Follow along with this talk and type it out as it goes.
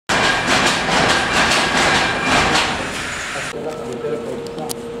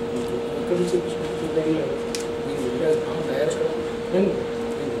It's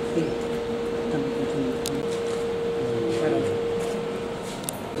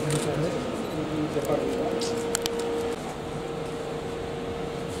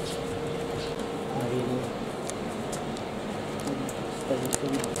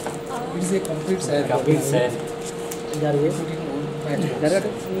a complete set.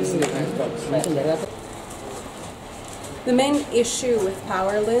 The main issue with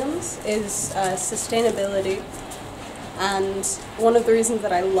power looms is sustainability, and one of the reasons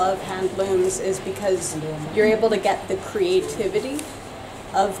that I love hand looms is because you're able to get the creativity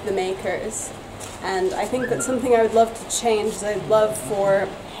of the makers. And I think that's something I would love to change. Is I'd love for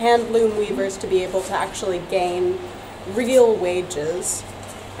hand loom weavers to be able to actually gain real wages,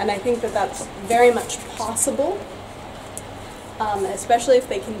 and I think that that's very much possible. Especially if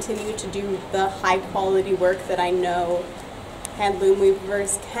they continue to do the high quality work that I know handloom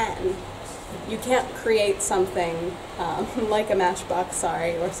weavers can. You can't create something like a matchbox,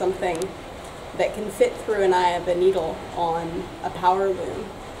 or something that can fit through an eye of a needle on a power loom.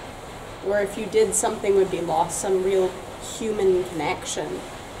 Or if you did, something would be lost, some real human connection.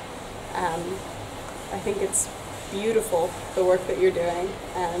 I think it's beautiful, the work that you're doing,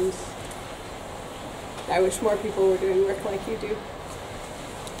 and I wish more people were doing work like you do.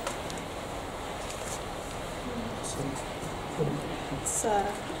 It's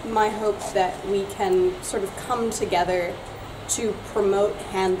my hope that we can sort of come together to promote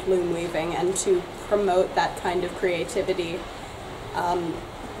handloom weaving and to promote that kind of creativity,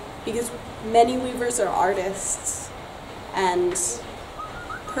 because many weavers are artists, and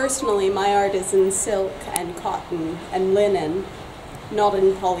personally my art is in silk and cotton and linen, not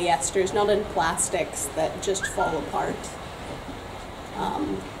in polyesters, not in plastics that just fall apart.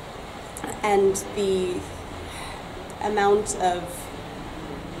 And the amount of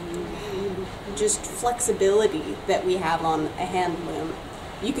just flexibility that we have on a hand loom,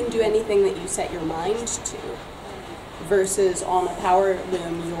 you can do anything that you set your mind to, versus on a power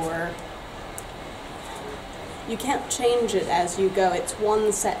loom you can't change it as you go. It's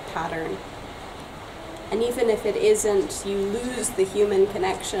one set pattern. And even if it isn't, you lose the human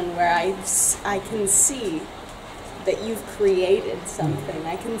connection where I can see that you've created something.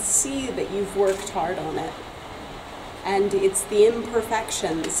 I can see that you've worked hard on it. And it's the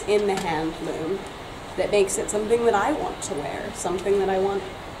imperfections in the hand loom that makes it something that I want to wear, something that I want,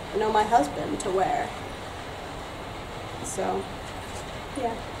 my husband to wear. So,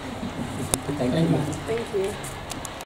 yeah. Thank you. Thank you.